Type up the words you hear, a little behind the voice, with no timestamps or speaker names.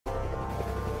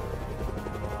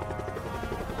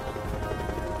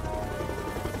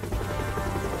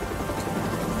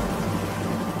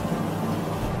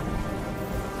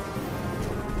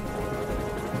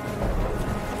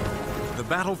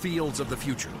battlefields of the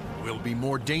future will be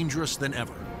more dangerous than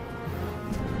ever.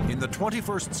 In the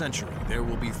 21st century, there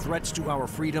will be threats to our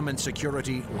freedom and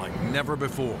security like never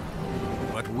before.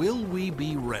 But will we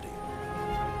be ready?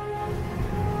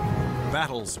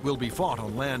 Battles will be fought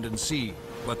on land and sea,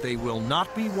 but they will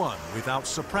not be won without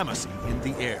supremacy in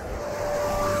the air.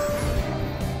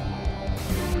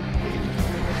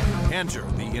 Enter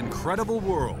the incredible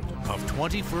world of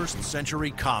 21st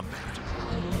century combat.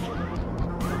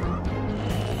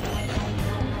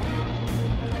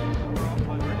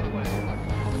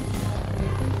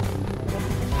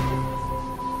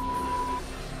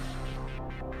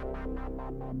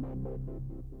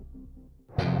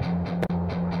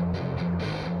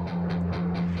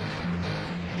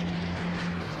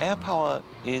 Air power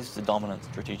is the dominant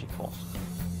strategic force.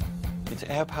 It's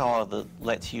air power that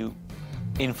lets you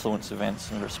influence events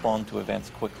and respond to events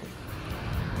quickly.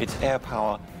 It's air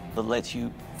power that lets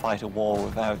you fight a war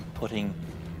without putting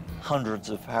hundreds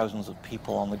of thousands of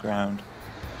people on the ground.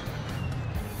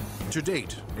 To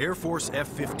date, Air Force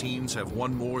F-15s have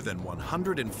won more than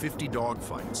 150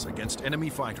 dogfights against enemy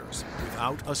fighters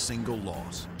without a single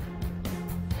loss.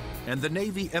 And the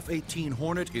Navy F-18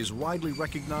 Hornet is widely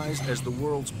recognized as the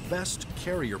world's best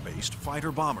carrier-based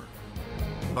fighter bomber.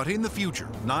 But in the future,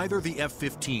 neither the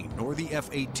F-15 nor the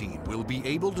F-18 will be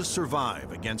able to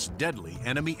survive against deadly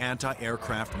enemy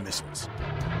anti-aircraft missiles.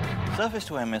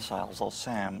 Surface-to-air missiles, or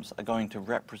SAMs, are going to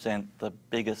represent the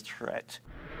biggest threat.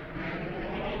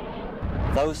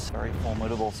 Those very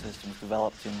formidable systems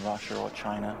developed in Russia or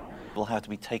China will have to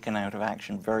be taken out of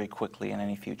action very quickly in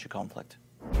any future conflict.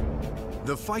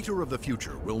 The fighter of the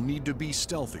future will need to be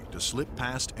stealthy to slip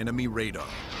past enemy radar.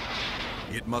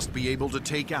 It must be able to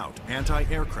take out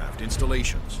anti-aircraft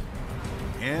installations.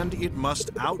 And it must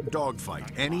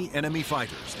out-dogfight any enemy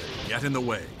fighters that get in the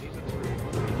way.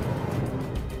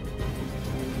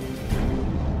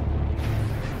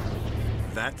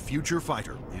 That future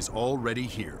fighter is already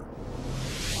here.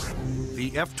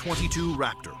 The F-22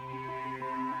 Raptor,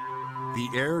 the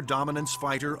air dominance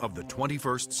fighter of the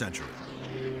 21st century.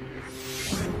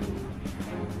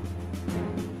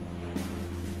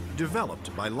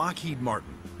 Developed by Lockheed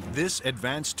Martin, this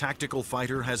advanced tactical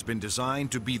fighter has been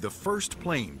designed to be the first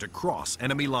plane to cross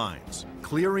enemy lines,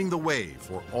 clearing the way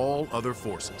for all other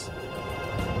forces.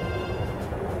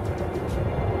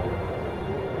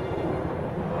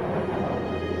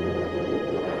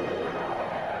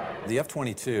 The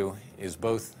F-22 is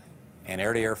both an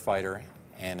air-to-air fighter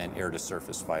and an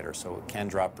air-to-surface fighter, so it can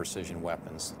drop precision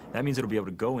weapons. That means it'll be able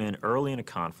to go in early in a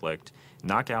conflict,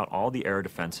 knock out all the air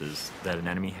defenses that an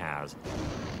enemy has,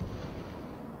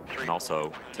 and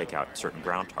also take out certain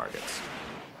ground targets.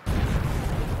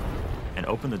 And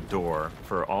open the door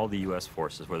for all the U.S.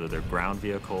 forces, whether they're ground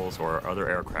vehicles or other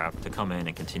aircraft, to come in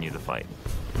and continue the fight.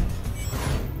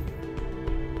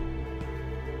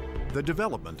 The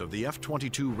development of the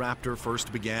F-22 Raptor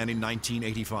first began in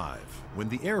 1985, when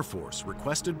the Air Force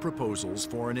requested proposals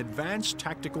for an advanced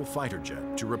tactical fighter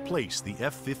jet to replace the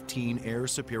F-15 air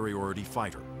superiority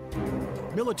fighter.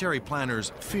 Military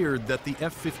planners feared that the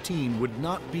F-15 would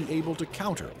not be able to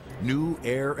counter new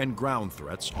air and ground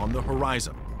threats on the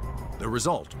horizon. The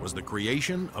result was the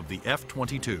creation of the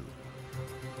F-22.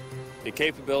 The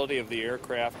capability of the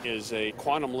aircraft is a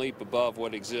quantum leap above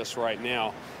what exists right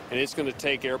now, and it's going to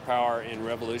take air power and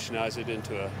revolutionize it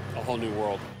into a whole new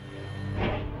world.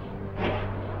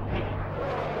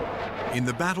 In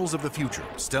the battles of the future,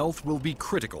 stealth will be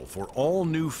critical for all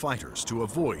new fighters to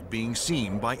avoid being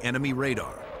seen by enemy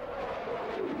radar.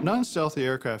 Non-stealthy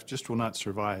aircraft just will not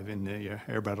survive in the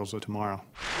air battles of tomorrow.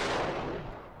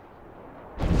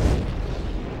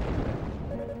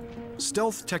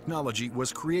 Stealth technology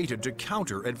was created to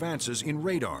counter advances in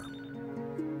radar.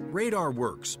 Radar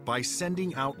works by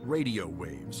sending out radio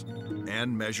waves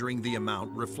and measuring the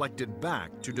amount reflected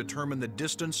back to determine the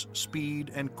distance,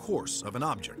 speed, and course of an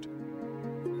object.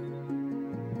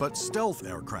 But stealth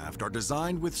aircraft are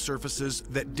designed with surfaces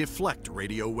that deflect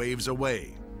radio waves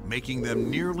away, making them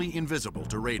nearly invisible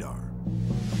to radar.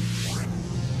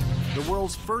 The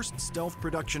world's first stealth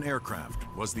production aircraft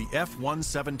was the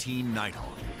F-117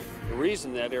 Nighthawk. The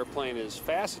reason that airplane is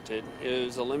faceted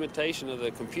is a limitation of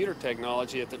the computer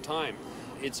technology at the time.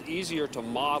 It's easier to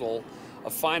model a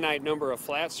finite number of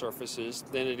flat surfaces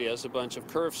than it is a bunch of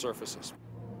curved surfaces.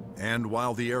 And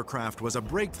while the aircraft was a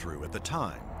breakthrough at the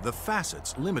time, the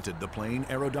facets limited the plane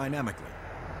aerodynamically.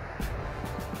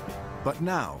 But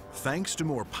now, thanks to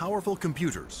more powerful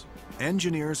computers,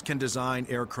 engineers can design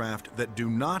aircraft that do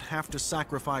not have to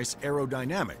sacrifice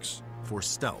aerodynamics for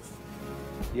stealth.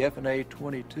 The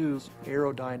F/A-22's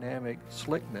aerodynamic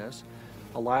slickness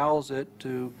allows it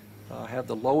to have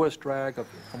the lowest drag of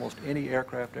almost any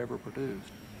aircraft ever produced.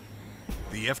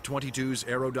 The F-22's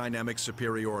aerodynamic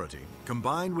superiority,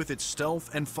 combined with its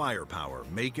stealth and firepower,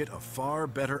 make it a far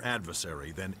better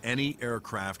adversary than any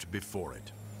aircraft before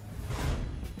it.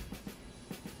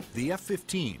 The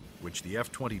F-15, which the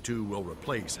F-22 will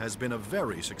replace, has been a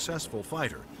very successful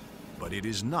fighter, but it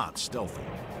is not stealthy.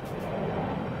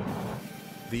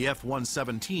 The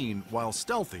F-117, while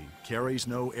stealthy, carries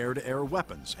no air-to-air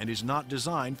weapons and is not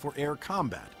designed for air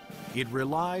combat. It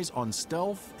relies on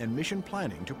stealth and mission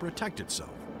planning to protect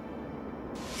itself.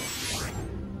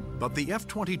 But the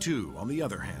F-22, on the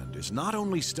other hand, is not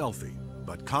only stealthy,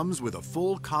 but comes with a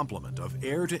full complement of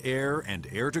air-to-air and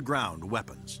air-to-ground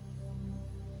weapons.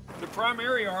 The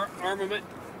primary armament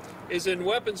is in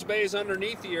weapons bays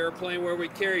underneath the airplane, where we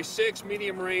carry 6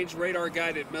 medium-range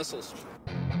radar-guided missiles.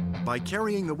 By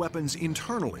carrying the weapons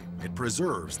internally, it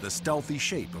preserves the stealthy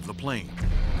shape of the plane.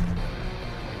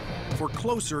 For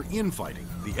closer infighting,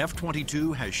 the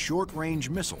F-22 has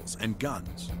short-range missiles and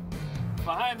guns.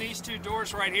 Behind these two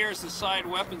doors right here is the side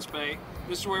weapons bay.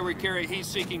 This is where we carry a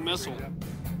heat-seeking missile.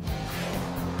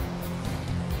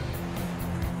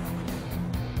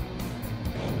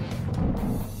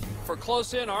 For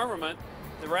close-in armament,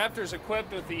 the Raptor is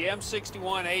equipped with the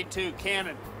M61A2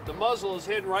 cannon. The muzzle is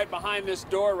hidden right behind this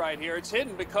door right here. It's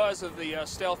hidden because of the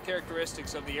stealth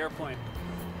characteristics of the airplane.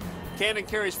 Cannon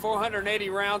carries 480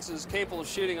 rounds and is capable of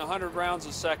shooting 100 rounds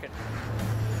a second.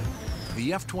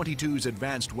 The F-22's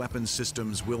advanced weapons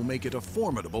systems will make it a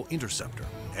formidable interceptor,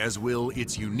 as will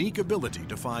its unique ability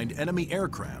to find enemy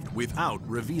aircraft without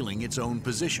revealing its own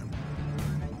position.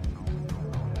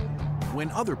 When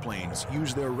other planes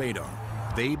use their radar,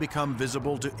 they become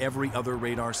visible to every other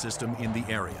radar system in the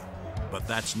area. But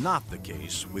that's not the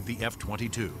case with the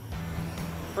F-22.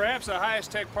 Perhaps the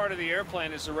highest tech part of the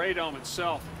airplane is the radome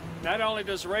itself. Not only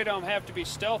does the radome have to be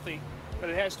stealthy, but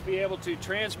it has to be able to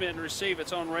transmit and receive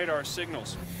its own radar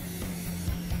signals.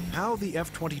 How the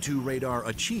F-22 radar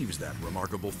achieves that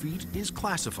remarkable feat is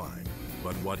classified.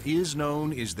 But what is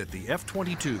known is that the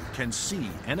F-22 can see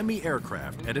enemy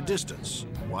aircraft at a distance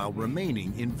while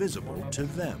remaining invisible to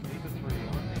them.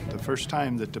 The first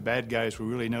time that the bad guys will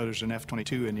really know there's an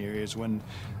F-22 in the area is when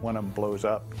one of them blows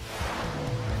up.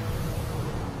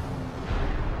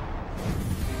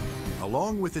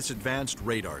 Along with its advanced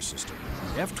radar system,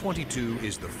 the F-22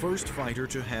 is the first fighter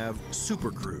to have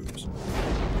supercruise,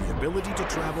 the ability to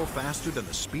travel faster than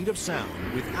the speed of sound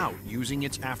without using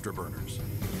its afterburners.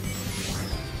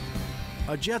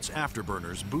 A jet's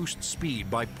afterburners boost speed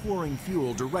by pouring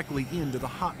fuel directly into the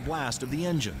hot blast of the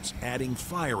engines, adding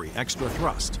fiery extra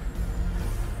thrust.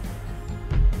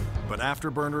 But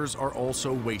afterburners are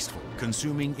also wasteful,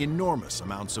 consuming enormous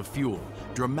amounts of fuel,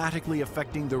 dramatically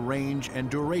affecting the range and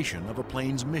duration of a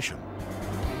plane's mission.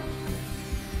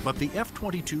 But the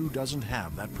F-22 doesn't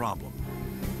have that problem.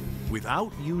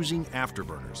 Without using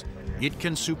afterburners, it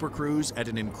can supercruise at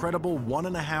an incredible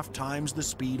 1.5 times the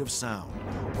speed of sound,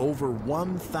 over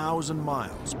 1,000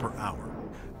 miles per hour.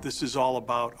 This is all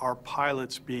about our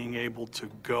pilots being able to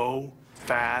go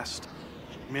fast,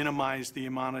 minimize the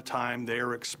amount of time they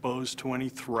are exposed to any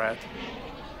threat,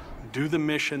 do the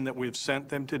mission that we've sent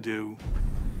them to do,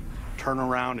 turn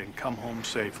around and come home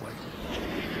safely.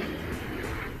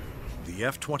 The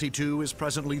F-22 is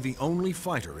presently the only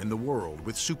fighter in the world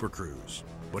with supercruise,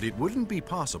 but it wouldn't be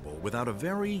possible without a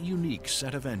very unique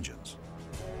set of engines.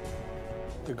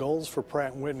 The goals for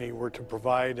Pratt & Whitney were to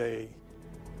provide a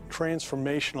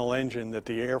transformational engine that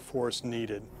the Air Force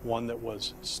needed, one that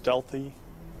was stealthy,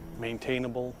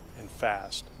 maintainable, and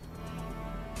fast.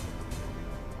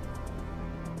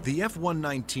 The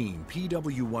F-119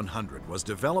 PW100 was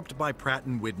developed by Pratt &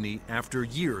 Whitney after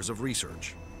years of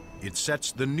research. It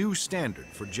sets the new standard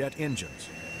for jet engines.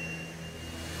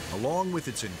 Along with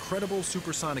its incredible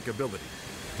supersonic ability,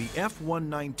 the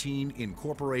F-119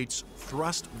 incorporates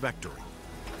thrust vectoring.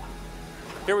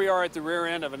 Here we are at the rear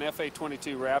end of an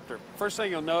F-A-22 Raptor. First thing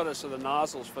you'll notice are the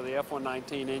nozzles for the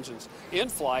F-119 engines. In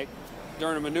flight,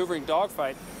 during a maneuvering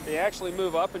dogfight, they actually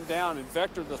move up and down and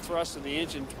vector the thrust of the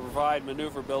engine to provide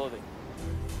maneuverability.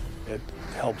 It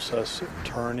helps us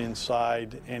turn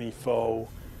inside any foe,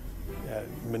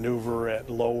 maneuver at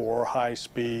low or high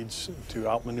speeds to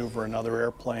outmaneuver another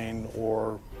airplane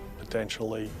or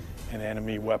potentially an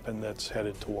enemy weapon that's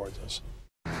headed towards us.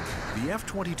 The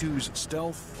F-22's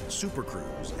stealth,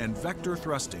 supercruise, and vector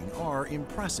thrusting are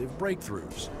impressive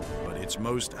breakthroughs, but its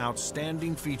most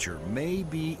outstanding feature may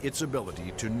be its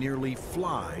ability to nearly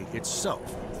fly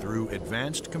itself through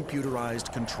advanced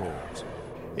computerized controls.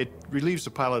 It relieves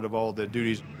the pilot of all the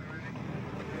duties,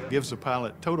 gives the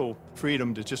pilot total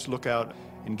freedom to just look out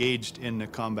engaged in the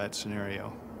combat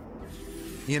scenario.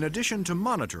 In addition to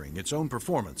monitoring its own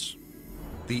performance,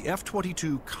 the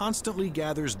F-22 constantly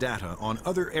gathers data on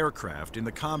other aircraft in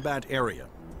the combat area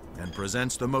and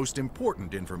presents the most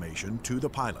important information to the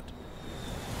pilot.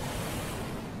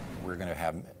 We're going to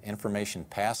have information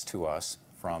passed to us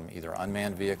from either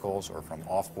unmanned vehicles or from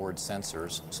off-board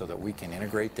sensors so that we can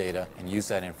integrate data and use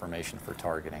that information for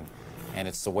targeting. And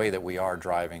it's the way that we are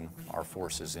driving our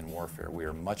forces in warfare. We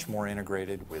are much more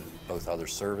integrated with both other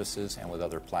services and with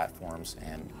other platforms,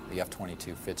 and the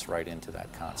F-22 fits right into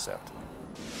that concept.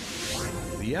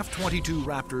 The F-22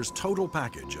 Raptor's total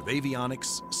package of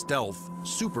avionics, stealth,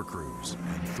 supercruise,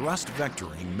 and thrust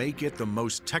vectoring make it the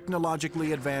most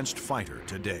technologically advanced fighter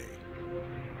today.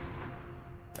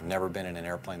 I've never been in an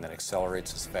airplane that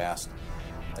accelerates as fast,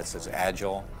 that's as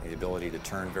agile, the ability to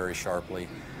turn very sharply,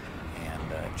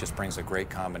 and it just brings a great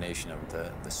combination of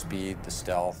the speed, the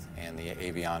stealth, and the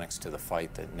avionics to the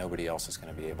fight that nobody else is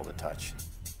going to be able to touch.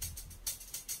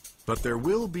 But there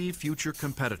will be future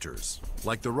competitors,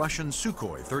 like the Russian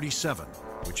Sukhoi 37,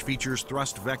 which features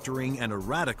thrust vectoring and a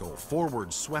radical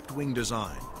forward swept-wing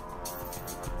design.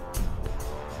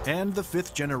 And the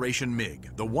fifth-generation MiG,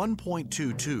 the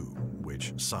 1.22,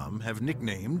 which some have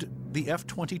nicknamed the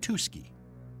F-22ski.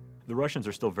 The Russians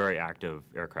are still very active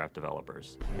aircraft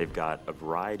developers. They've got a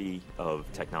variety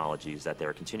of technologies that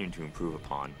they're continuing to improve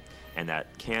upon and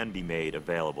that can be made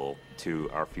available to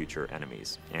our future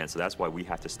enemies. And so that's why we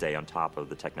have to stay on top of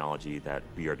the technology that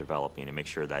we are developing and make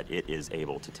sure that it is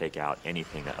able to take out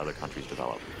anything that other countries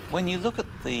develop. When you look at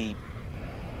the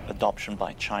adoption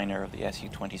by China of the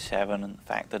Su-27 and the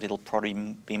fact that it'll probably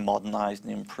be modernized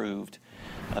and improved,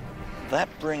 that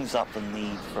brings up the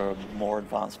need for more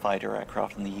advanced fighter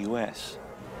aircraft in the US.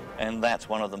 And that's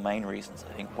one of the main reasons,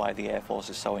 I think, why the Air Force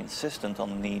is so insistent on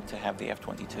the need to have the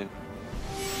F-22.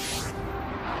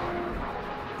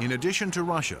 In addition to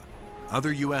Russia,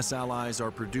 other U.S. allies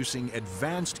are producing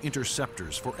advanced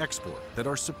interceptors for export that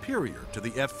are superior to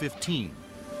the F-15,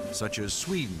 such as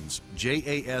Sweden's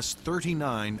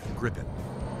JAS-39 Gripen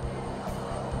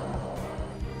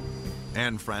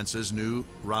and France's new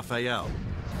Rafale.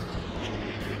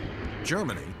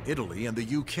 Germany, Italy, and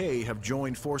the UK have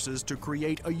joined forces to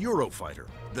create a Eurofighter,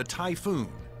 the Typhoon.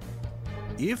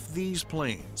 If these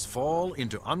planes fall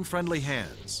into unfriendly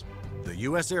hands, the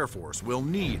U.S. Air Force will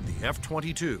need the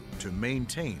F-22 to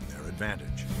maintain their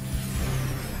advantage.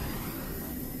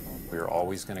 We're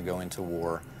always going to go into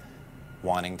war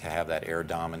wanting to have that air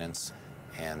dominance,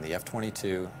 and the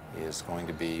F-22 is going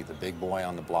to be the big boy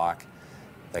on the block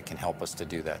that can help us to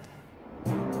do that.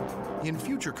 In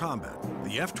future combat,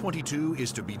 the F-22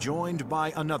 is to be joined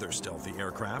by another stealthy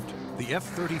aircraft, the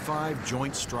F-35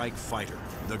 Joint Strike Fighter,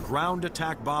 the ground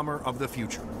attack bomber of the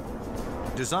future.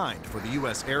 Designed for the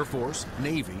U.S. Air Force,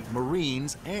 Navy,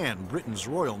 Marines, and Britain's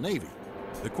Royal Navy,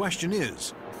 the question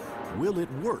is, will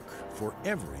it work for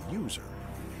every user?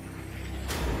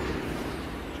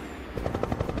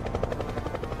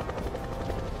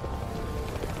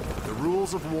 The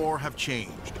rules of war have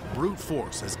changed. Brute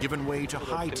force has given way to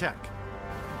high tech,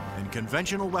 and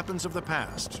conventional weapons of the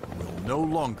past will no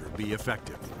longer be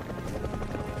effective.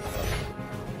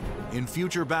 In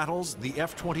future battles, the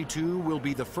F-22 will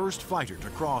be the first fighter to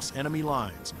cross enemy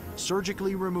lines,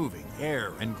 surgically removing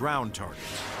air and ground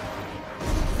targets.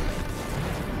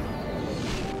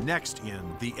 Next in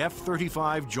the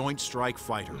F-35 Joint Strike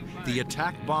Fighter, the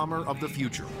attack bomber of the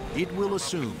future. It will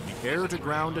assume the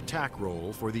air-to-ground attack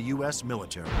role for the U.S.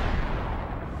 military.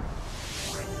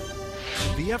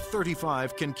 The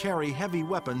F-35 can carry heavy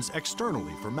weapons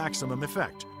externally for maximum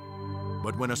effect.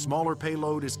 But when a smaller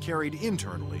payload is carried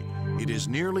internally, it is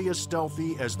nearly as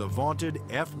stealthy as the vaunted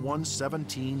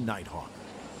F-117 Nighthawk.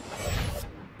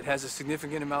 It has a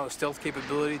significant amount of stealth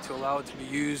capability to allow it to be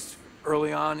used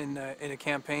early on in a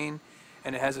campaign,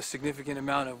 and it has a significant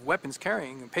amount of weapons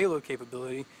carrying and payload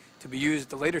capability to be used at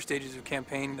the later stages of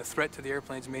campaign. The threat to the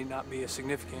airplanes may not be as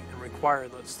significant and require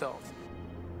less stealth.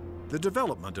 The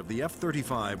development of the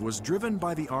F-35 was driven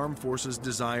by the Armed Forces'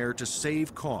 desire to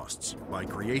save costs by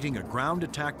creating a ground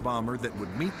attack bomber that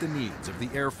would meet the needs of the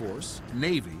Air Force,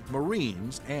 Navy,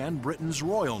 Marines, and Britain's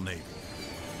Royal Navy.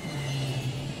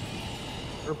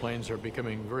 Airplanes are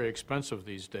becoming very expensive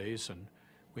these days, and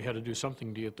we had to do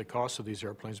something to get the cost of these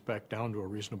airplanes back down to a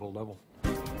reasonable level.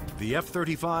 The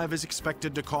F-35 is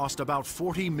expected to cost about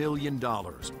 $40 million,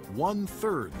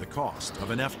 one-third the cost of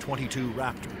an F-22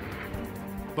 Raptor.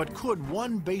 But could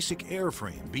one basic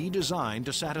airframe be designed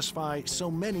to satisfy so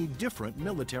many different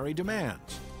military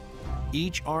demands?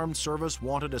 Each armed service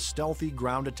wanted a stealthy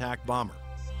ground attack bomber,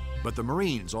 but the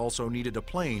Marines also needed a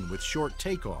plane with short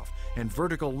takeoff and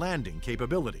vertical landing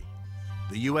capability.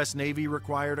 The U.S. Navy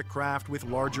required a craft with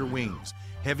larger wings,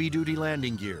 heavy-duty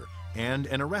landing gear, and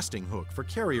an arresting hook for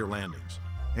carrier landings.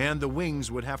 And the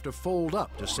wings would have to fold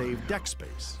up to save deck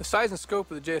space. The size and scope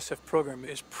of the JSF program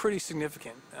is pretty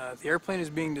significant. The airplane is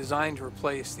being designed to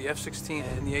replace the F-16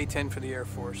 and the A-10 for the Air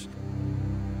Force,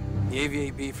 the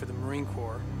AV-8B for the Marine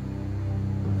Corps,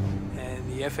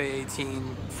 and the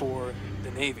FA-18 for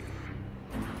the Navy.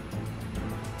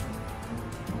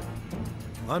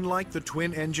 Unlike the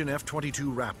twin-engine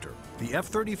F-22 Raptor, the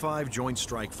F-35 Joint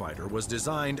Strike Fighter was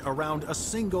designed around a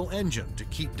single engine to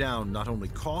keep down not only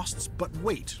costs, but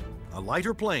weight. A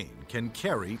lighter plane can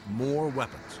carry more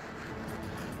weapons.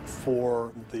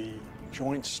 For the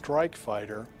Joint Strike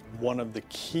Fighter, one of the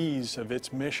keys of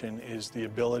its mission is the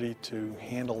ability to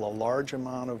handle a large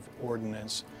amount of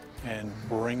ordnance and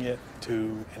bring it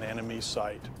to an enemy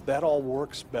site. That all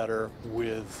works better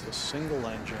with a single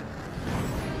engine.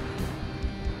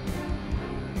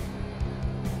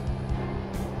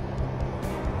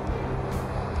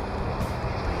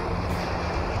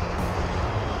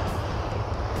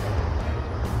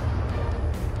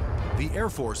 The Air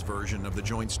Force version of the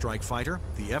Joint Strike Fighter,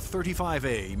 the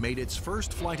F-35A, made its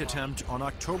first flight attempt on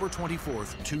October 24,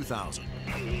 2000.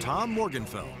 Tom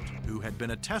Morgenfeld, who had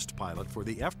been a test pilot for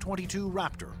the F-22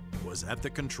 Raptor, was at the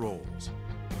controls.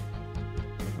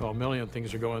 Well, a million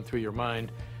things are going through your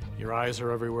mind. Your eyes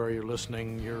are everywhere, you're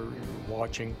listening, you're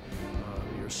watching.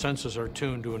 Your senses are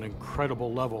tuned to an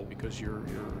incredible level because you're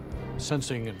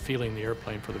sensing and feeling the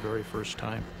airplane for the very first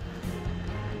time.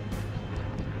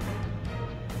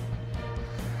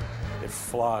 It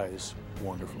flies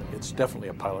wonderfully. It's definitely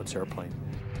a pilot's airplane.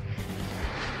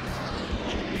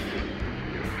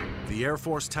 The Air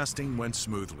Force testing went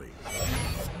smoothly.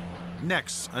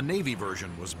 Next, a Navy version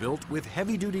was built with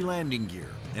heavy-duty landing gear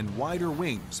and wider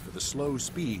wings for the slow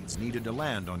speeds needed to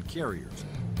land on carriers.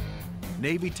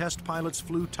 Navy test pilots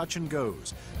flew touch and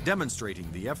goes,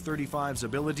 demonstrating the F-35's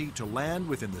ability to land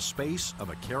within the space of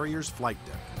a carrier's flight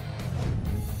deck.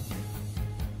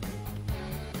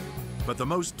 But the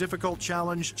most difficult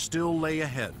challenge still lay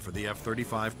ahead for the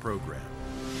F-35 program.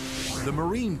 The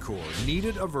Marine Corps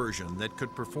needed a version that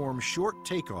could perform short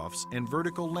takeoffs and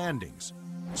vertical landings,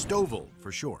 STOVL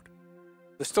for short.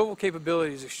 The STOVL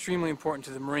capability is extremely important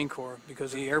to the Marine Corps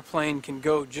because the airplane can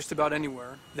go just about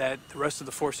anywhere that the rest of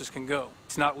the forces can go.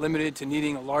 It's not limited to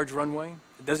needing a large runway.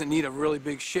 It doesn't need a really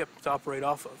big ship to operate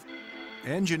off of.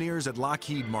 Engineers at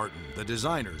Lockheed Martin, the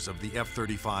designers of the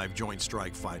F-35 Joint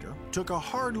Strike Fighter, took a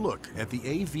hard look at the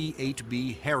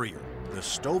AV-8B Harrier, the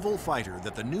STOVL fighter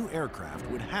that the new aircraft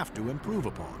would have to improve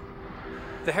upon.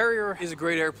 The Harrier is a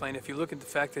great airplane if you look at the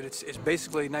fact that it's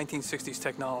basically 1960s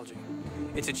technology.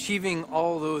 It's achieving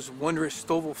all those wondrous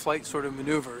STOVL flight sort of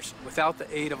maneuvers without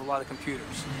the aid of a lot of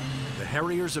computers. The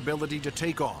Harrier's ability to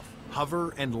take off,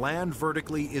 hover, and land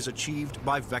vertically is achieved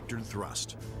by vectored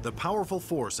thrust. The powerful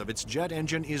force of its jet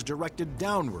engine is directed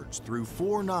downwards through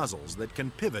 4 nozzles that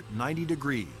can pivot 90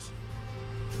 degrees.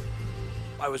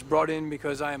 I was brought in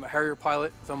because I am a Harrier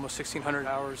pilot with almost 1,600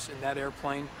 hours in that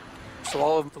airplane. So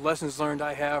all of the lessons learned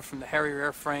I have from the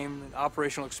Harrier airframe and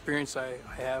operational experience I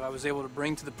have, I was able to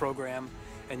bring to the program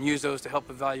and use those to help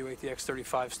evaluate the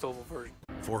X-35 STOVL version.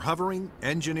 For hovering,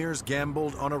 engineers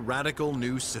gambled on a radical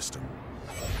new system.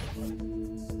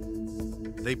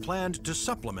 They planned to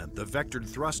supplement the vectored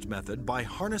thrust method by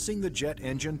harnessing the jet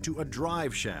engine to a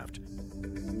drive shaft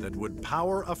that would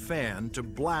power a fan to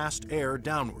blast air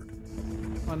downward.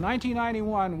 In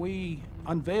 1991, we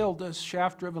unveiled this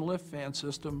shaft-driven lift fan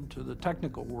system to the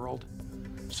technical world.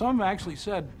 Some actually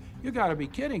said, "You gotta be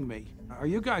kidding me. Are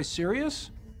you guys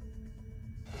serious?"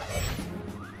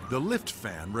 The lift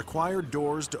fan required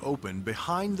doors to open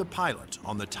behind the pilot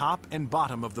on the top and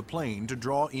bottom of the plane to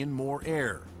draw in more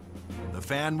air. The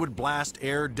fan would blast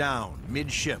air down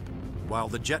mid-ship, while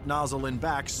the jet nozzle in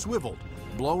back swiveled,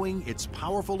 blowing its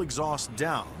powerful exhaust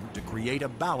down to create a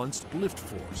balanced lift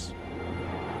force.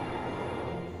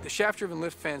 The shaft-driven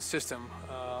lift fan system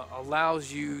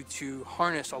allows you to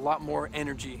harness a lot more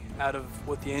energy out of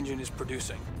what the engine is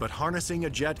producing. But harnessing a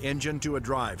jet engine to a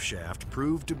drive shaft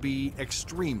proved to be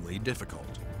extremely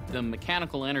difficult. The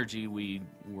mechanical energy we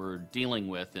were dealing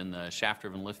with in the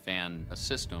shaft-driven lift fan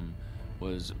system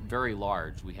was very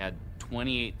large. We had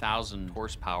 28,000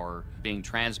 horsepower being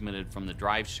transmitted from the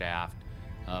drive shaft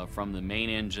from the main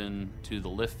engine to the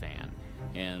lift fan.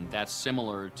 And that's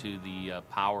similar to the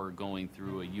power going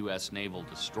through a U.S. naval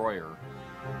destroyer.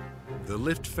 The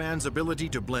lift fan's ability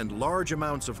to blend large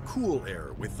amounts of cool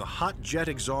air with the hot jet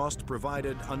exhaust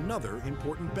provided another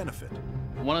important benefit.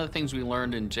 One of the things we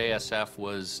learned in JSF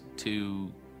was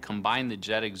to combine the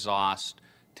jet exhaust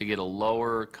to get a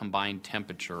lower combined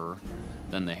temperature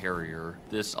than the Harrier.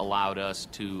 This allowed us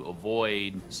to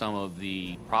avoid some of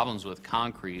the problems with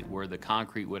concrete, where the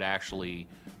concrete would actually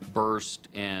burst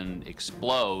and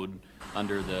explode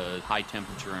under the high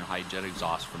temperature and high jet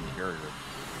exhaust from the Harrier.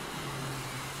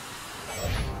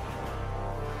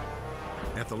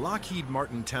 At the Lockheed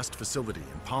Martin test facility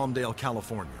in Palmdale,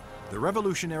 California, the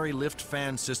revolutionary lift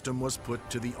fan system was put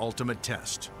to the ultimate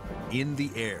test, in the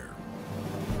air.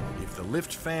 If the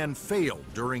lift fan failed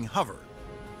during hover,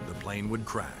 the plane would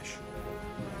crash.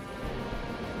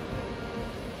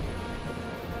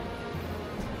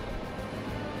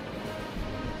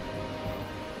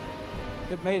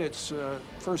 It made its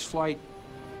first flight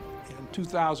in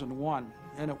 2001,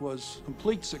 and it was a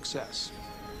complete success.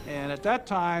 And at that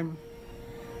time,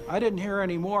 I didn't hear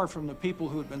any more from the people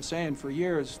who had been saying for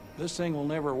years, this thing will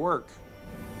never work.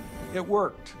 It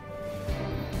worked.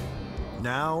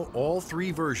 Now, all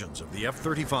three versions of the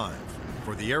F-35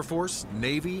 for the Air Force,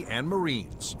 Navy, and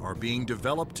Marines are being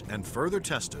developed and further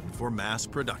tested for mass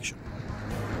production.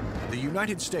 The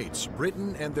United States,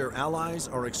 Britain, and their allies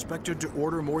are expected to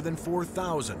order more than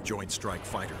 4,000 Joint Strike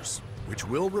Fighters, which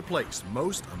will replace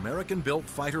most American-built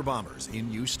fighter bombers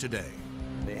in use today.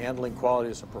 The handling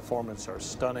qualities and performance are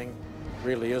stunning. It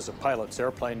really is a pilot's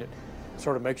airplane. It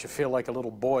sort of makes you feel like a little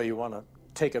boy. You want to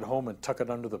take it home and tuck it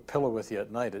under the pillow with you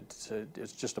at night.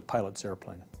 It's just a pilot's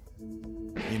airplane.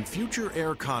 In future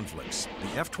air conflicts,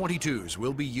 the F-22s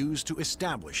will be used to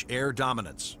establish air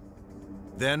dominance.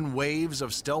 Then waves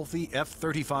of stealthy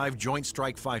F-35 Joint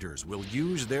Strike Fighters will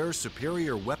use their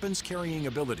superior weapons-carrying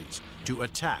abilities to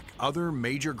attack other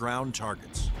major ground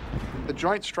targets. The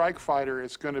Joint Strike Fighter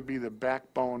is going to be the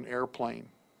backbone airplane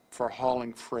for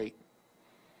hauling freight.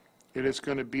 It is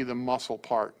going to be the muscle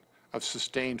part of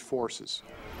sustained forces.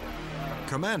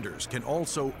 Commanders can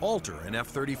also alter an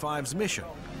F-35's mission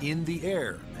in the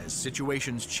air as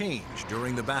situations change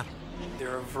during the battle.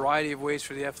 There are a variety of ways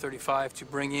for the F-35 to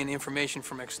bring in information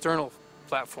from external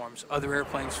platforms, other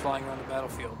airplanes flying around the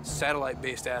battlefield,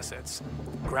 satellite-based assets,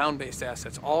 ground-based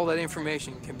assets. All that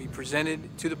information can be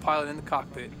presented to the pilot in the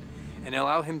cockpit and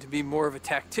allow him to be more of a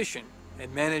tactician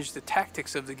and manage the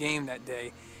tactics of the game that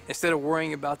day instead of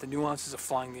worrying about the nuances of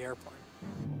flying the airplane.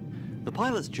 The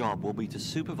pilot's job will be to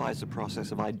supervise the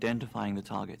process of identifying the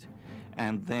target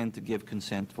and then to give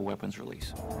consent for weapons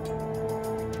release.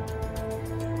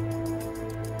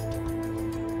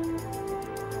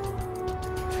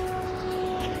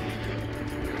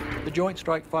 The Joint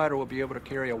Strike Fighter will be able to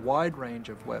carry a wide range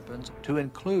of weapons, to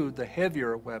include the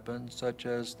heavier weapons such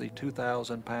as the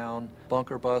 2,000-pound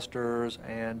bunker busters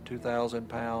and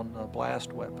 2,000-pound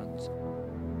blast weapons.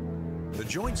 The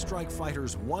Joint Strike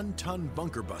Fighter's 1-ton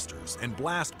bunker busters and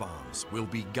blast bombs will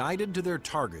be guided to their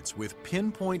targets with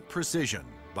pinpoint precision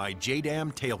by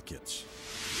JDAM tail kits.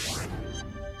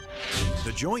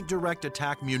 The Joint Direct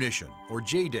Attack Munition, or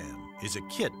JDAM, is a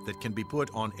kit that can be put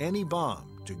on any bomb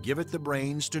to give it the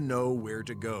brains to know where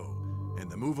to go,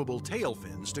 and the movable tail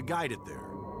fins to guide it there.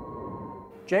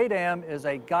 JDAM is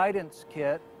a guidance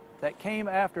kit that came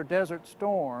after Desert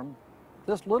Storm.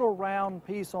 This little round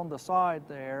piece on the side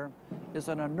there is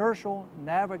an inertial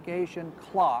navigation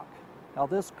clock. Now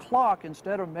this clock,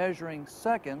 instead of measuring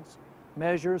seconds,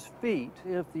 measures feet.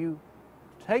 If you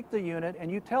take the unit and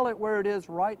you tell it where it is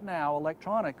right now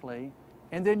electronically,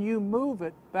 and then you move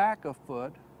it back a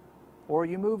foot, or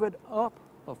you move it up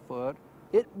a foot,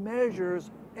 it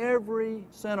measures every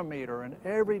centimeter and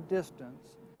every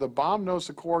distance. The bomb knows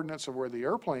the coordinates of where the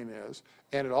airplane is,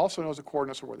 and it also knows the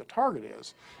coordinates of where the target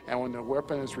is. And when the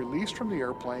weapon is released from the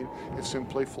airplane, it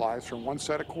simply flies from one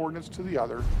set of coordinates to the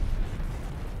other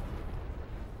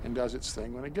and does its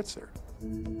thing when it gets there.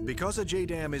 Because a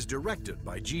JDAM is directed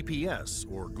by GPS,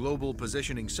 or global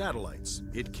positioning satellites,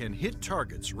 it can hit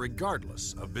targets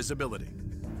regardless of visibility.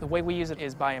 The way we use it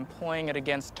is by employing it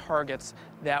against targets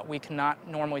that we cannot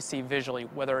normally see visually,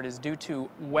 whether it is due to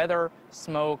weather,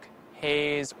 smoke,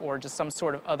 haze, or just some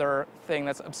sort of other thing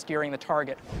that's obscuring the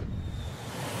target.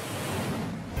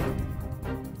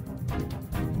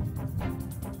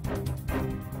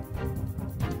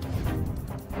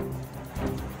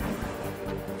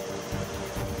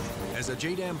 As a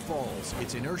JDAM falls,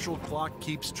 its inertial clock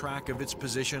keeps track of its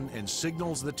position and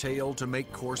signals the tail to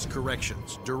make course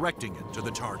corrections, directing it to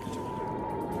the target.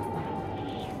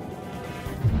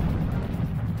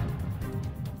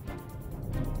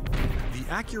 The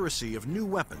accuracy of new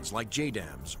weapons like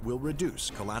JDAMs will reduce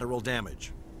collateral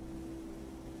damage.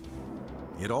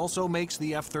 It also makes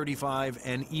the F-35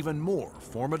 an even more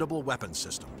formidable weapon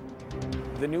system.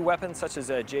 The new weapons such as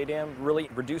JDAM really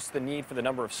reduce the need for the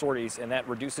number of sorties, and that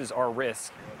reduces our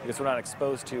risk because we're not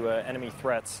exposed to enemy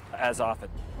threats as often.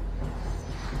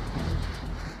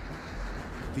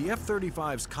 The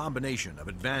F-35's combination of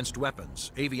advanced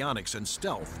weapons, avionics, and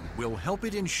stealth will help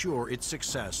it ensure its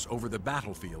success over the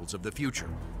battlefields of the future.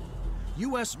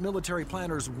 U.S. military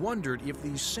planners wondered if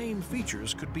these same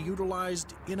features could be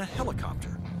utilized in a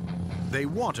helicopter. They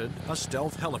wanted a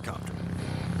stealth helicopter.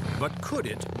 But could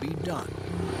it be done?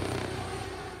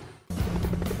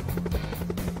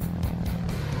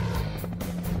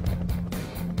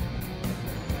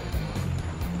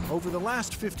 Over the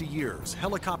last 50 years,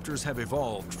 helicopters have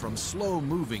evolved from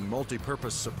slow-moving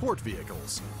multi-purpose support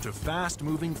vehicles to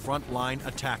fast-moving frontline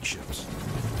attack ships.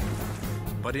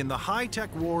 But in the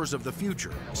high-tech wars of the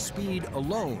future, speed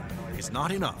alone is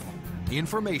not enough.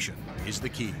 Information is the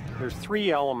key. There's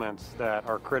three elements that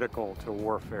are critical to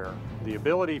warfare. The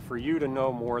ability for you to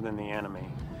know more than the enemy,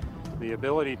 the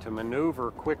ability to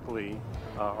maneuver quickly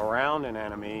around an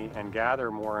enemy and gather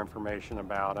more information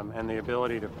about them, and the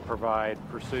ability to provide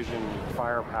precision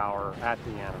firepower at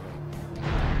the enemy.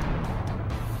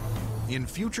 In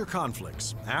future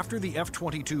conflicts, after the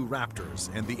F-22 Raptors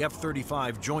and the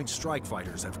F-35 Joint Strike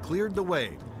Fighters have cleared the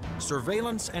way,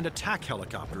 surveillance and attack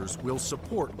helicopters will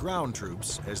support ground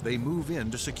troops as they move in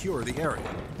to secure the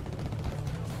area.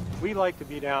 We like to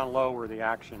be down low where the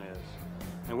action is,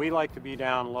 and we like to be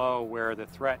down low where the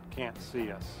threat can't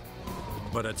see us.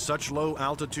 But at such low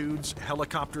altitudes,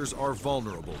 helicopters are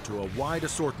vulnerable to a wide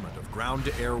assortment of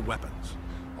ground-to-air weapons.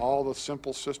 All the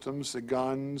simple systems, the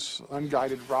guns,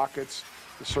 unguided rockets,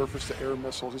 the surface-to-air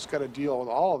missiles, it's got to deal with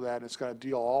all of that, and it's got to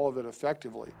deal all of it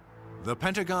effectively. The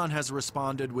Pentagon has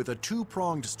responded with a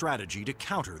two-pronged strategy to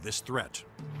counter this threat: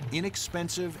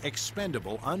 inexpensive,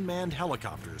 expendable unmanned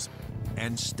helicopters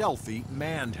and stealthy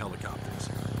manned helicopters.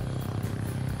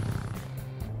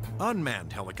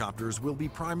 Unmanned helicopters will be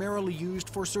primarily used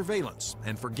for surveillance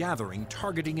and for gathering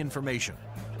targeting information.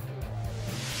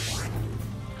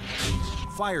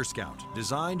 Fire Scout,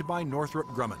 designed by Northrop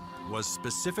Grumman, was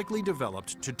specifically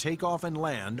developed to take off and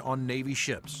land on Navy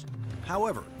ships.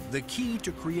 However, the key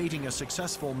to creating a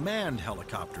successful manned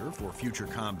helicopter for future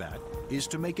combat is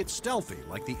to make it stealthy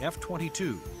like the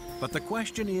F-22. But the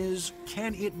question is,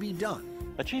 can it be done?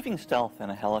 Achieving stealth in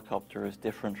a helicopter is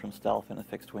different from stealth in a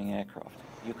fixed-wing aircraft.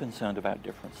 You're concerned about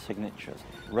different signatures: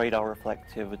 radar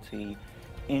reflectivity,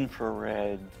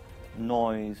 infrared,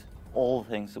 noise, all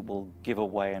things that will give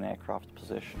away an aircraft's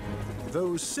position.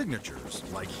 Those signatures,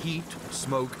 like heat,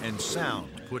 smoke, and sound,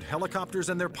 put helicopters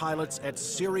and their pilots at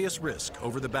serious risk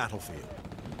over the battlefield.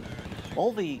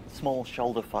 All the small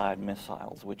shoulder-fired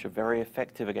missiles, which are very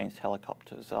effective against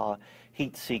helicopters, are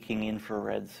heat-seeking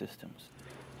infrared systems.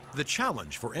 The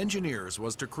challenge for engineers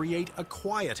was to create a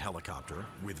quiet helicopter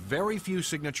with very few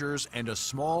signatures and a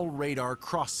small radar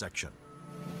cross-section.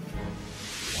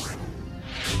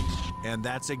 And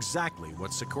that's exactly what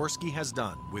Sikorsky has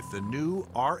done with the new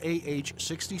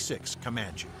RAH-66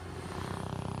 Comanche.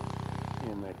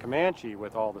 In the Comanche,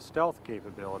 with all the stealth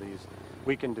capabilities,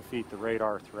 we can defeat the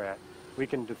radar threat. We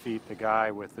can defeat the guy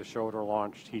with the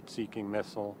shoulder-launched heat-seeking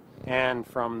missile. And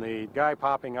from the guy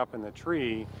popping up in the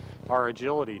tree, our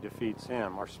agility defeats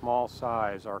him. Our small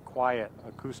size, our quiet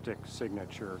acoustic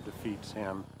signature defeats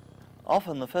him.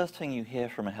 Often the first thing you hear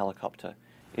from a helicopter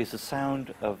is the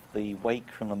sound of the wake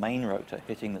from the main rotor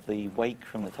hitting the wake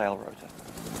from the tail rotor.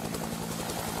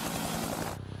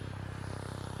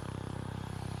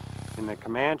 In the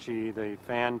Comanche, the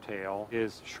fan tail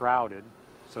is shrouded,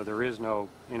 so there is no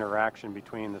interaction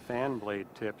between the fan blade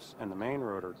tips and the main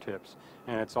rotor tips,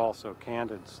 and it's also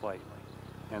canted slightly.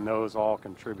 And those all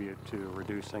contribute to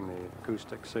reducing the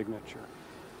acoustic signature.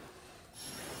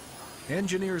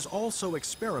 Engineers also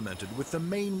experimented with the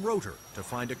main rotor to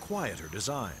find a quieter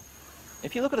design.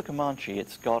 If you look at a Comanche,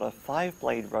 it's got a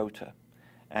 5-blade rotor,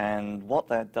 and what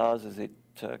that does is it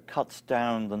cuts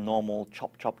down the normal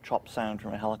chop, chop, chop sound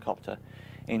from a helicopter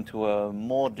into a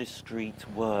more discreet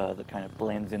whir that kind of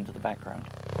blends into the background.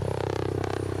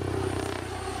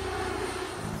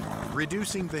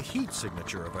 Reducing the heat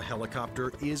signature of a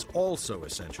helicopter is also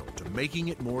essential to making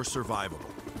it more survivable.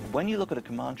 When you look at a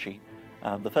Comanche,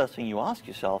 the first thing you ask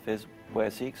yourself is,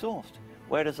 where's the exhaust?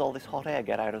 Where does all this hot air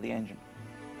get out of the engine?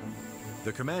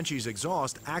 The Comanche's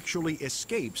exhaust actually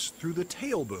escapes through the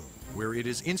tail boom, where it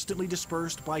is instantly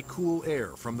dispersed by cool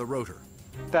air from the rotor.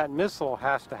 That missile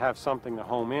has to have something to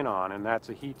home in on, and that's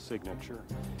a heat signature.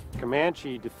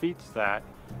 Comanche defeats that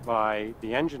by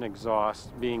the engine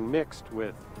exhaust being mixed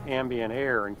with ambient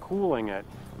air and cooling it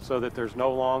so that there's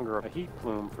no longer a heat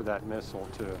plume for that missile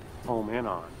to home in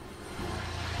on.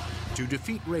 To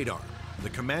defeat radar, the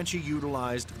Comanche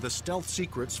utilized the stealth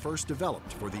secrets first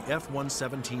developed for the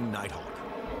F-117 Nighthawk.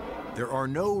 There are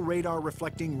no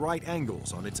radar-reflecting right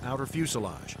angles on its outer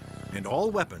fuselage, and all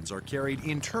weapons are carried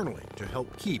internally to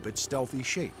help keep its stealthy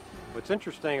shape. What's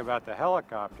interesting about the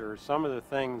helicopter is some of the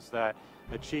things that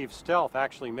achieve stealth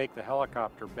actually make the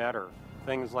helicopter better.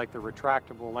 Things like the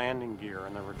retractable landing gear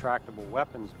and the retractable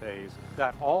weapons bays,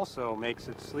 that also makes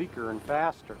it sleeker and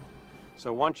faster.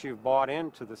 So once you've bought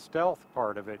into the stealth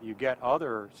part of it, you get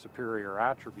other superior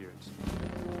attributes.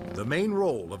 The main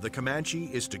role of the Comanche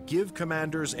is to give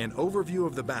commanders an overview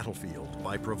of the battlefield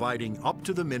by providing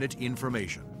up-to-the-minute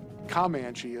information.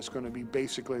 Comanche is going to be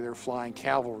basically their flying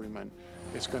cavalryman.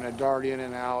 It's going to dart in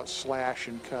and out, slash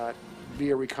and cut,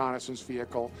 be a reconnaissance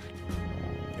vehicle.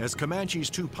 As Comanche's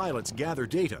two pilots gather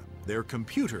data, their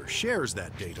computer shares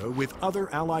that data with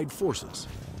other Allied forces.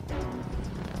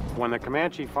 When the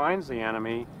Comanche finds the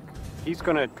enemy, he's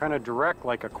going to kind of direct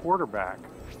like a quarterback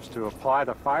to apply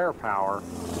the firepower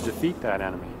to defeat that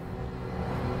enemy.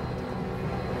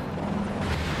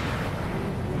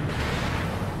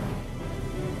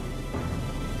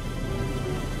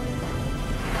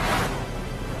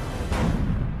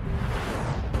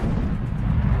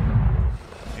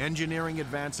 Engineering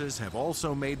advances have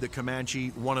also made the Comanche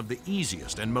one of the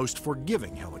easiest and most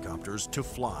forgiving helicopters to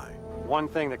fly. One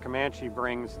thing that Comanche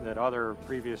brings that other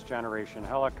previous generation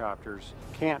helicopters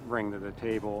can't bring to the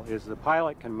table is the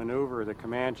pilot can maneuver the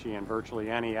Comanche in virtually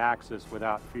any axis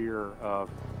without fear of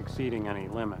exceeding any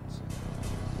limits.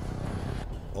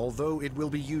 Although it will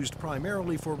be used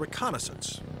primarily for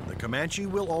reconnaissance, the Comanche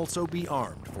will also be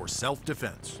armed for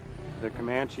self-defense. The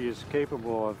Comanche is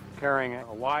capable of carrying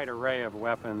a wide array of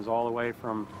weapons, all the way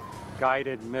from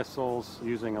guided missiles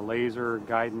using a laser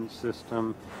guidance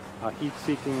system,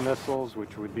 heat-seeking missiles,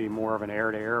 which would be more of an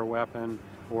air-to-air weapon,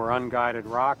 or unguided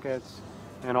rockets,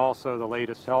 and also the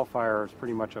latest Hellfire is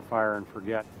pretty much a fire and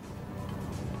forget.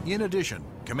 In addition,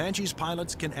 Comanche's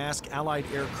pilots can ask Allied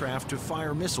aircraft to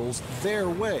fire missiles their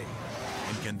way,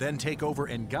 and can then take over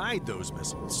and guide those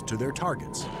missiles to their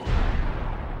targets.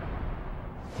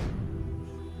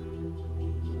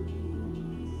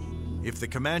 If the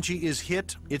Comanche is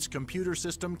hit, its computer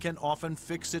system can often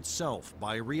fix itself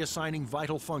by reassigning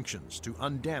vital functions to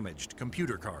undamaged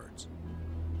computer cards.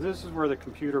 This is where the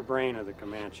computer brain of the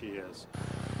Comanche is.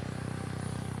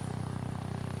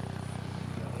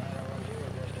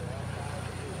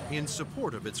 In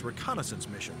support of its reconnaissance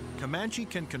mission, Comanche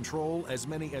can control as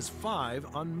many as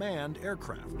 5 unmanned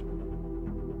aircraft.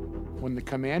 When the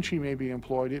Comanche may be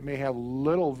employed, it may have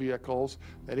little vehicles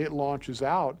that it launches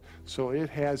out, so it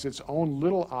has its own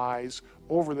little eyes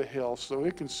over the hill so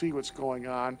it can see what's going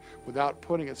on without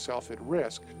putting itself at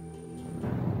risk.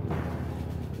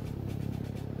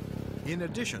 In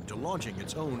addition to launching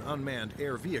its own unmanned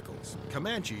air vehicles,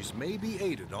 Comanches may be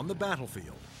aided on the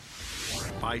battlefield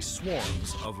by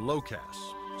swarms of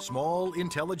LOCAS, small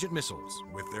intelligent missiles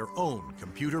with their own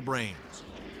computer brains.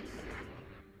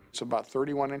 It's about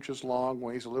 31 inches long,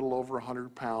 weighs a little over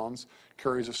 100 pounds,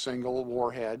 carries a single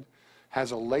warhead,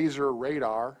 has a laser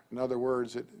radar. In other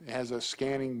words, it has a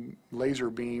scanning laser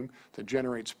beam that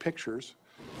generates pictures.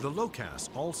 The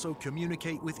LOCAS also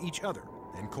communicate with each other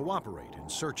and cooperate in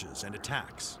searches and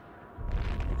attacks.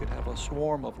 You could have a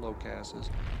swarm of LOCASes,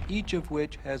 each of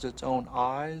which has its own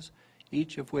eyes,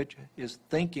 each of which is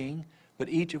thinking, but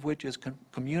each of which is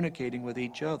communicating with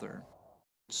each other.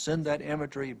 Send that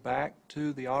imagery back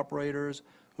to the operators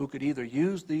who could either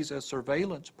use these as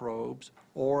surveillance probes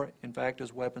or, in fact,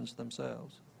 as weapons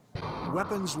themselves.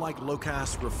 Weapons like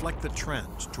LOCAS reflect the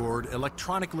trend toward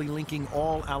electronically linking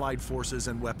all Allied forces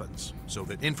and weapons so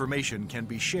that information can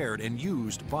be shared and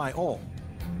used by all.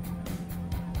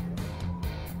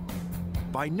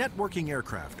 By networking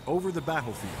aircraft over the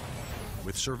battlefield,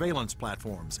 with surveillance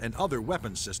platforms and other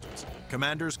weapons systems,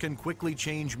 commanders can quickly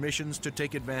change missions to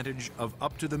take advantage of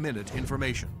up-to-the-minute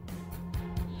information.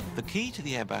 The key to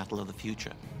the air battle of the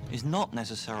future is not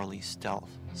necessarily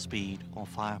stealth, speed, or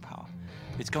firepower.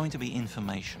 It's going to be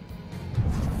information.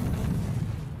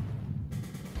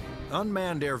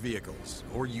 Unmanned air vehicles,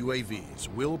 or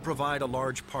UAVs, will provide a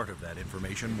large part of that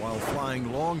information while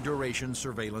flying long-duration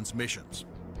surveillance missions.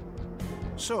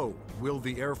 So, will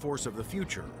the Air Force of the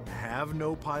future have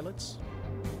no pilots?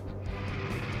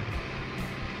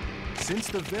 Since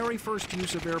the very first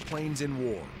use of airplanes in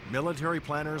war, military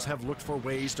planners have looked for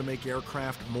ways to make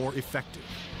aircraft more effective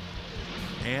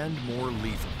and more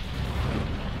lethal.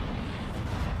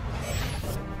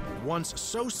 Once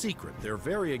so secret their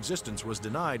very existence was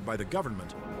denied by the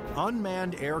government,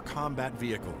 unmanned air combat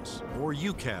vehicles, or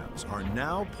UCAVs, are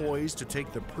now poised to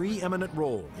take the preeminent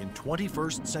role in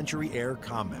 21st century air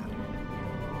combat.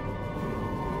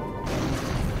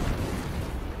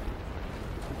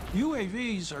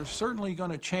 UAVs are certainly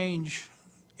going to change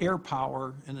air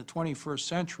power in the 21st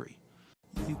century.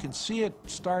 You can see it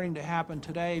starting to happen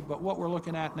today, but what we're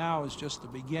looking at now is just the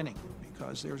beginning,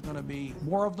 because there's going to be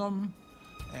more of them,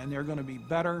 and they're going to be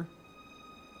better.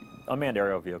 Unmanned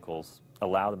aerial vehicles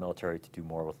allow the military to do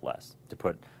more with less, to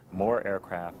put more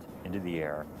aircraft into the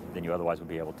air than you otherwise would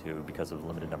be able to because of the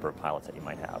limited number of pilots that you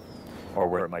might have, or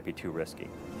where it might be too risky.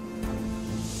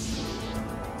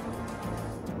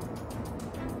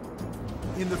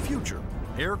 In the future,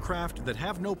 aircraft that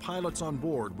have no pilots on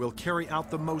board will carry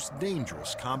out the most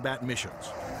dangerous combat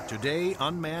missions. Today,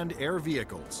 unmanned air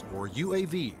vehicles, or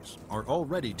UAVs, are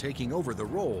already taking over the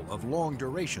role of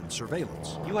long-duration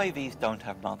surveillance. UAVs don't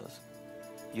have mothers.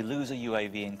 You lose a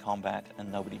UAV in combat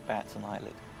and nobody bats an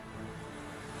eyelid.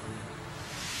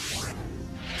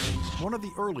 One of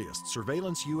the earliest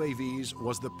surveillance UAVs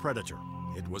was the Predator.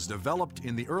 It was developed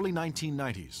in the early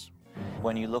 1990s.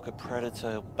 When you look at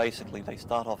Predator, basically they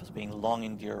start off as being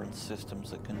long-endurance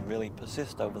systems that can really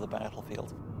persist over the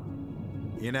battlefield.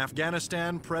 In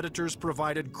Afghanistan, Predators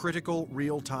provided critical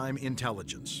real-time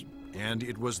intelligence. And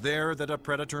it was there that a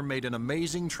Predator made an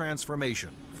amazing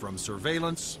transformation from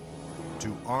surveillance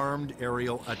to armed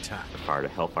aerial attack. Fired a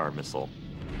Hellfire missile,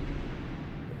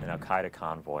 an Al-Qaeda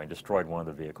convoy, and destroyed one of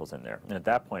the vehicles in there. And at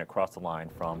that point, it crossed the line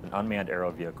from an unmanned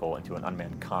aerial vehicle into an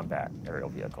unmanned combat aerial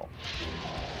vehicle.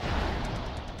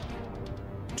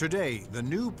 Today, the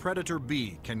new Predator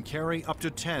B can carry up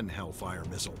to 10 Hellfire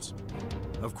missiles.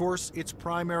 Of course, its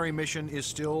primary mission is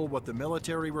still what the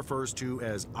military refers to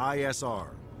as ISR,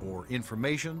 or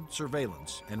Information,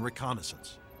 Surveillance, and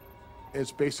Reconnaissance.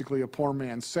 It's basically a poor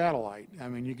man's satellite. I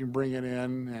mean, you can bring it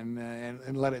in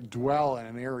and let it dwell in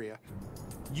an area.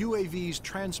 UAVs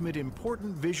transmit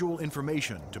important visual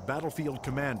information to battlefield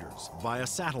commanders via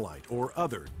satellite or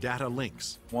other data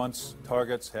links. Once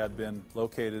targets had been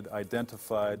located,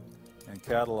 identified, and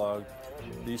cataloged,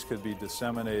 these could be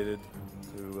disseminated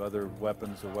to other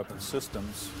weapons or weapon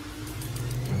systems.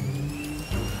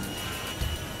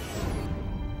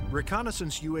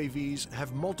 Reconnaissance UAVs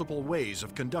have multiple ways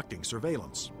of conducting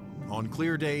surveillance. On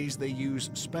clear days, they use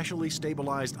specially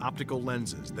stabilized optical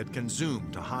lenses that can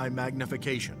zoom to high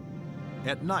magnification.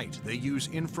 At night, they use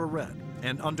infrared,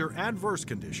 and under adverse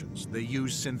conditions, they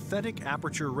use synthetic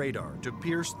aperture radar to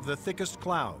pierce the thickest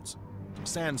clouds,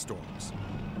 sandstorms,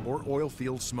 or oil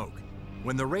field smoke.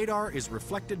 When the radar is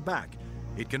reflected back,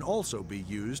 it can also be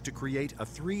used to create a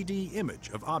 3D image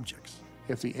of objects.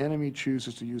 If the enemy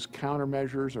chooses to use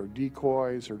countermeasures or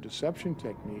decoys or deception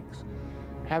techniques,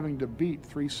 having to beat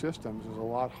 3 systems is a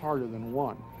lot harder than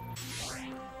 1.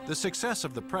 The success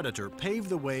of the Predator paved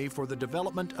the way for the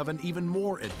development of an even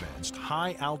more advanced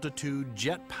high-altitude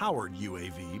jet-powered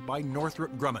UAV by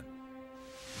Northrop Grumman.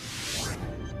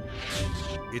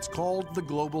 It's called the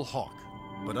Global Hawk,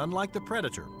 but unlike the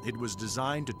Predator, it was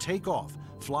designed to take off,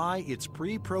 fly its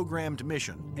pre-programmed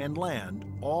mission, and land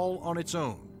all on its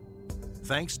own,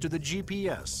 thanks to the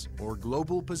GPS, or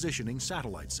Global Positioning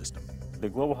Satellite System. The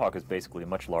Global Hawk is basically a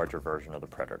much larger version of the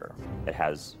Predator. It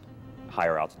has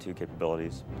higher altitude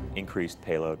capabilities, increased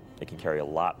payload. It can carry a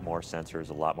lot more sensors,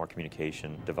 a lot more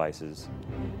communication devices,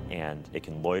 and it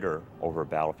can loiter over a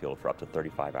battlefield for up to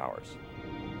 35 hours.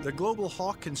 The Global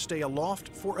Hawk can stay aloft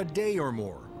for a day or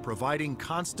more, providing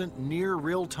constant near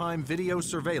real-time video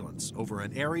surveillance over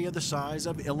an area the size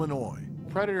of Illinois.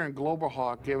 Predator and Global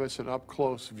Hawk give us an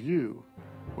up-close view,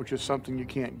 which is something you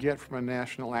can't get from a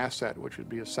national asset, which would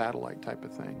be a satellite type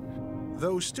of thing.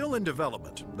 Though still in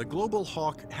development, the Global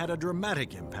Hawk had a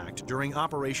dramatic impact during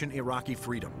Operation Iraqi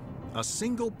Freedom. A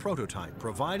single prototype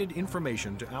provided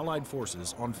information to Allied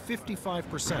forces on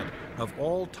 55% of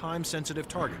all time-sensitive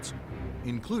targets,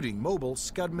 including mobile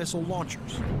Scud missile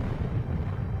launchers.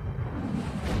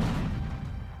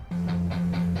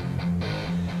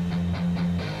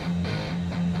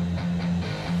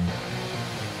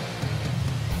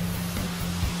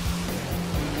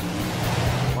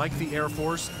 Like the Air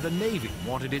Force, the Navy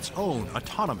wanted its own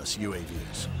autonomous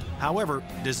UAVs. However,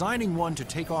 designing one to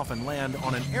take off and land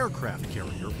on an aircraft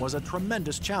carrier was a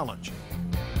tremendous challenge.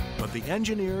 But the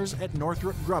engineers at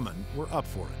Northrop Grumman were up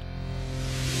for it.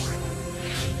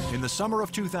 In the summer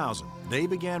of 2000, they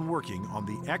began working on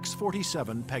the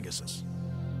X-47 Pegasus.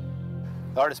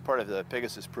 The hardest part of the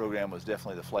Pegasus program was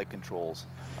definitely the flight controls.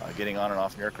 Getting on and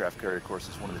off an aircraft carrier, of course,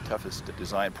 is one of the toughest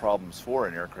design problems for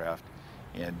an aircraft.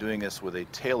 And doing this with a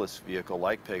tailless vehicle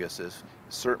like Pegasus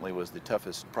certainly was the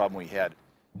toughest problem we had.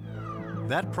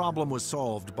 That problem was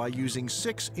solved by using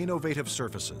 6 innovative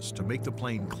surfaces to make the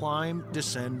plane climb,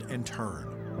 descend, and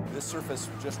turn. This surface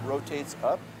just rotates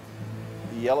up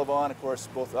the elevon, of course,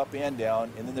 both up and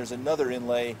down, and then there's another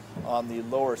inlay on the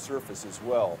lower surface as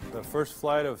well. The first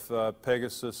flight of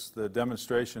Pegasus, the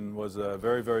demonstration was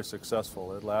very, very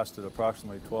successful. It lasted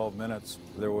approximately 12 minutes.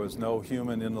 There was no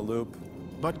human in the loop.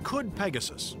 But could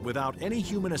Pegasus, without any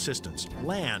human assistance,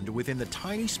 land within the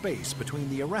tiny space between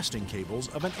the arresting cables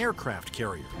of an aircraft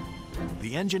carrier?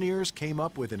 The engineers came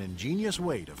up with an ingenious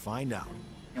way to find out.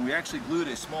 And we actually glued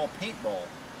a small paintball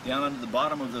down onto the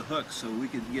bottom of the hook so we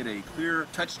could get a clear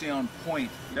touchdown point.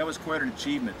 That was quite an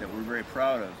achievement that we're very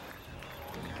proud of.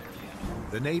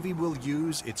 The Navy will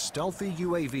use its stealthy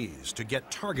UAVs to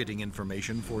get targeting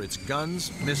information for its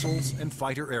guns, missiles, and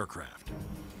fighter aircraft.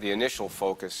 The initial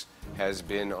focus has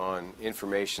been on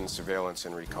information, surveillance,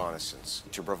 and reconnaissance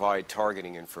to provide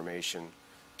targeting information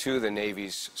to the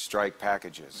Navy's strike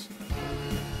packages.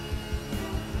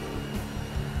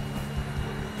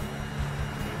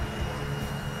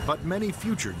 But many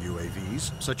future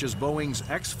UAVs, such as Boeing's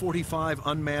X-45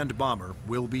 unmanned bomber,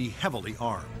 will be heavily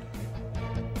armed.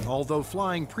 Although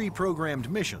flying pre-programmed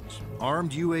missions,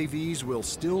 armed UAVs will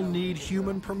still need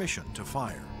human permission to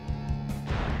fire.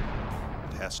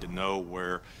 It has to know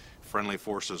where friendly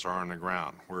forces are on the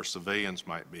ground, where civilians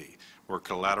might be, where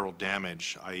collateral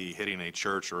damage, i.e. hitting a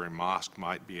church or a mosque,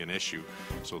 might be an issue.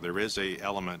 So there is an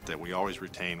element that we always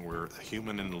retain where a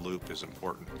human in the loop is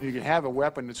important. You can have a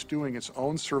weapon that's doing its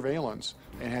own surveillance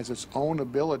and has its own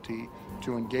ability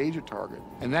to engage a target.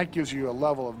 And that gives you a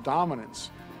level of dominance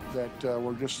that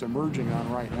we're just emerging on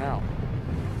right now.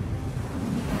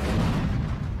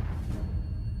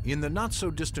 In the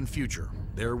not-so-distant future,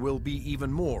 there will be even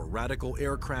more radical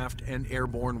aircraft and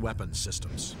airborne weapons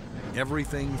systems.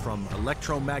 Everything from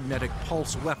electromagnetic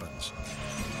pulse weapons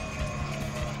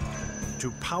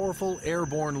to powerful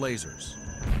airborne lasers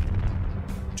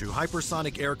to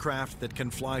hypersonic aircraft that can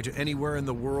fly to anywhere in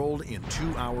the world in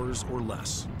 2 hours or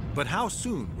less. But how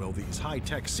soon will these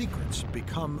high-tech secrets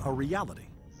become a reality?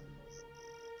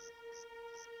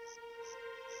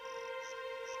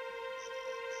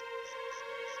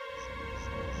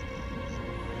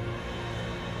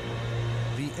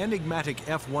 The enigmatic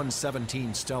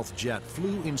F-117 stealth jet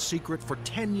flew in secret for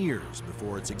 10 years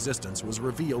before its existence was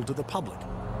revealed to the public.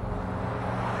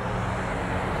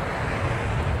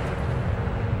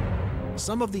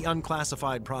 Some of the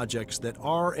unclassified projects that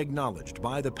are acknowledged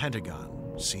by the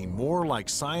Pentagon seem more like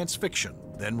science fiction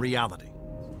than reality.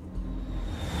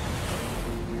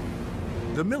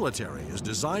 The military is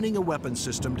designing a weapon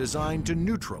system designed to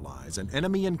neutralize an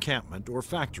enemy encampment or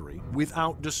factory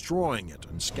without destroying it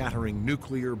and scattering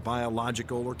nuclear,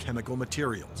 biological, or chemical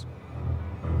materials.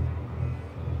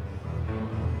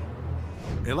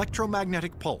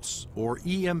 Electromagnetic pulse, or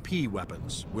EMP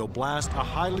weapons, will blast a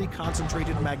highly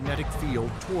concentrated magnetic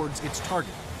field towards its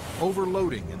target,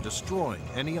 overloading and destroying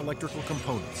any electrical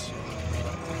components.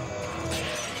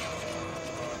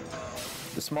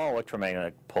 The small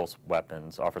electromagnetic pulse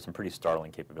weapons offer some pretty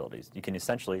startling capabilities. You can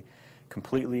essentially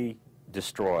completely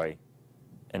destroy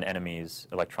an enemy's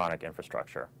electronic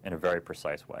infrastructure in a very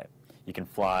precise way. You can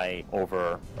fly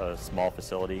over a small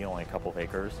facility, only a couple of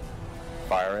acres,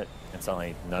 fire it, and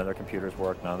suddenly none of their computers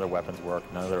work, none of their weapons work,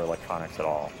 none of their electronics at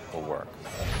all will work.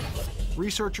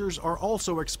 Researchers are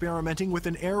also experimenting with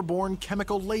an airborne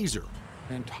chemical laser.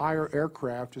 An entire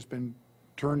aircraft has been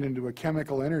turned into a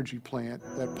chemical energy plant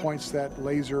that points that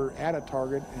laser at a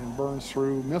target and burns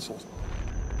through missiles.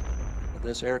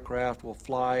 This aircraft will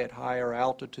fly at higher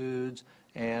altitudes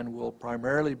and will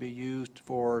primarily be used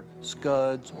for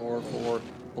Scuds or for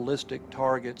ballistic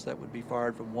targets that would be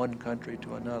fired from one country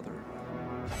to another.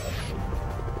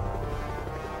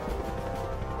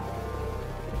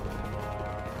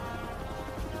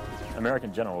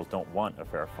 American generals don't want a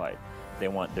fair fight. They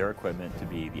want their equipment to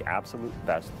be the absolute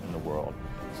best in the world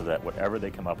so that whatever they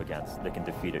come up against, they can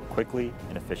defeat it quickly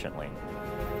and efficiently.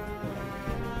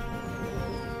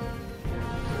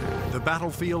 The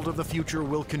battlefield of the future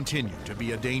will continue to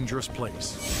be a dangerous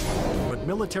place. But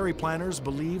military planners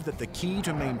believe that the key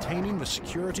to maintaining the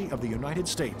security of the United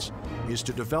States is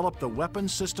to develop the weapon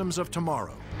systems of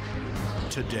tomorrow,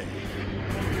 today.